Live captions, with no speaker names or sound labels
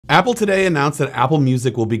Apple today announced that Apple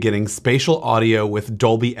Music will be getting spatial audio with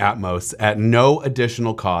Dolby Atmos at no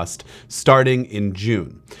additional cost starting in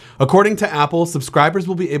June. According to Apple, subscribers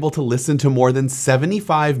will be able to listen to more than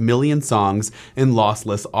 75 million songs in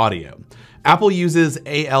lossless audio. Apple uses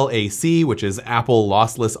ALAC, which is Apple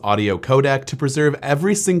Lossless Audio Codec, to preserve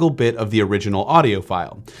every single bit of the original audio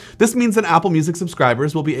file. This means that Apple Music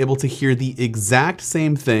subscribers will be able to hear the exact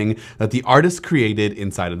same thing that the artist created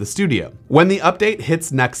inside of the studio. When the update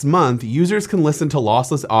hits next month, users can listen to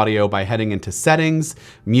lossless audio by heading into Settings,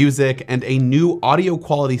 Music, and a new audio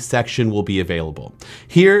quality section will be available.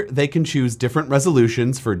 Here, they can choose different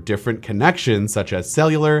resolutions for different connections, such as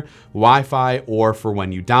cellular, Wi-Fi, or for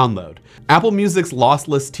when you download. Apple Music's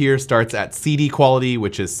lossless tier starts at CD quality,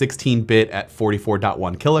 which is 16-bit at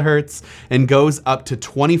 44.1 kilohertz, and goes up to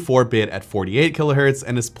 24-bit at 48 kilohertz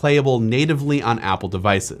and is playable natively on Apple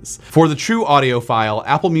devices. For the true audio file,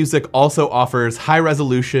 Apple Music also offers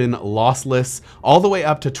high-resolution lossless all the way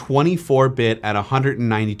up to 24-bit at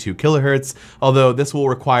 192 kilohertz, although this will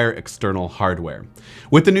require external hardware.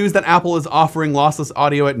 With the news that Apple is offering lossless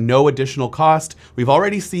audio at no additional cost, we've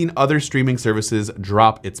already seen other streaming services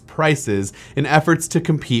drop its prices in efforts to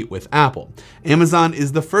compete with Apple. Amazon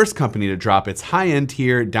is the first company to drop its high-end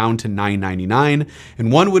tier down to $9.99,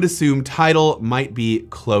 and one would assume Tidal might be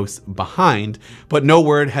close behind, but no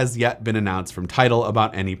word has yet been announced from Tidal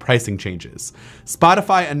about any pricing changes.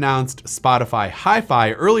 Spotify announced Spotify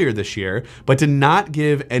Hi-Fi earlier this year, but did not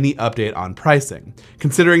give any update on pricing.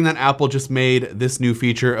 Considering that Apple just made this new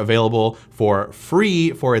feature available for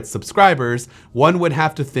free for its subscribers, one would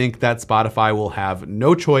have to think that Spotify will have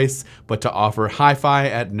no choice but to offer hi-fi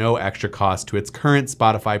at no extra cost to its current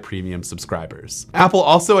Spotify Premium subscribers. Apple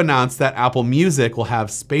also announced that Apple Music will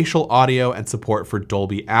have spatial audio and support for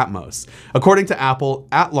Dolby Atmos. According to Apple,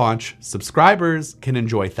 at launch, subscribers can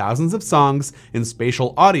enjoy thousands of songs in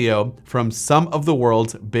spatial audio from some of the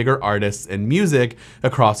world's bigger artists and music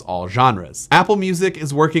across all genres. Apple Music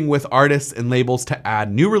is working with artists and labels to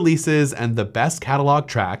add new releases and the best catalog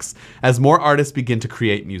tracks as more artists begin to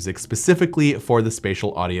create music specifically for the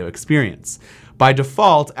spatial audio experience. By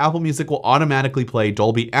default, Apple Music will automatically play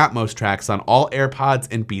Dolby Atmos tracks on all AirPods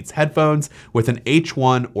and Beats headphones with an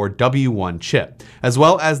H1 or W1 chip, as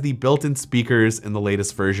well as the built-in speakers in the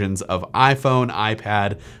latest versions of iPhone,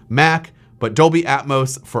 iPad, Mac, but Dolby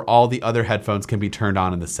Atmos for all the other headphones can be turned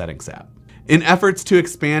on in the Settings app. In efforts to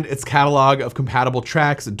expand its catalog of compatible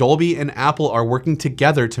tracks, Dolby and Apple are working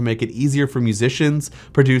together to make it easier for musicians,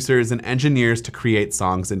 producers, and engineers to create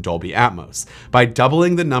songs in Dolby Atmos by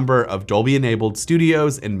doubling the number of Dolby-enabled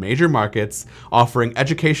studios in major markets, offering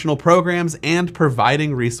educational programs, and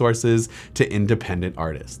providing resources to independent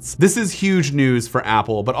artists. This is huge news for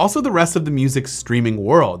Apple, but also the rest of the music streaming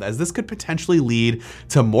world, as this could potentially lead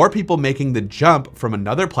to more people making the jump from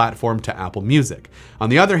another platform to Apple Music. On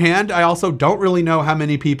the other hand, I also don't really know how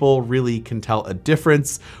many people really can tell a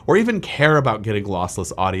difference or even care about getting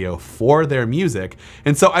lossless audio for their music,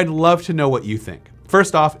 and so I'd love to know what you think.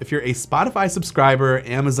 First off, if you're a Spotify subscriber,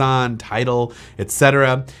 Amazon, Tidal,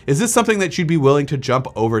 etc., is this something that you'd be willing to jump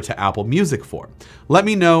over to Apple Music for? Let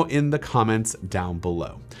me know in the comments down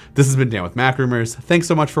below. This has been Dan with MacRumors. Thanks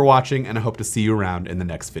so much for watching, and I hope to see you around in the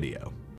next video.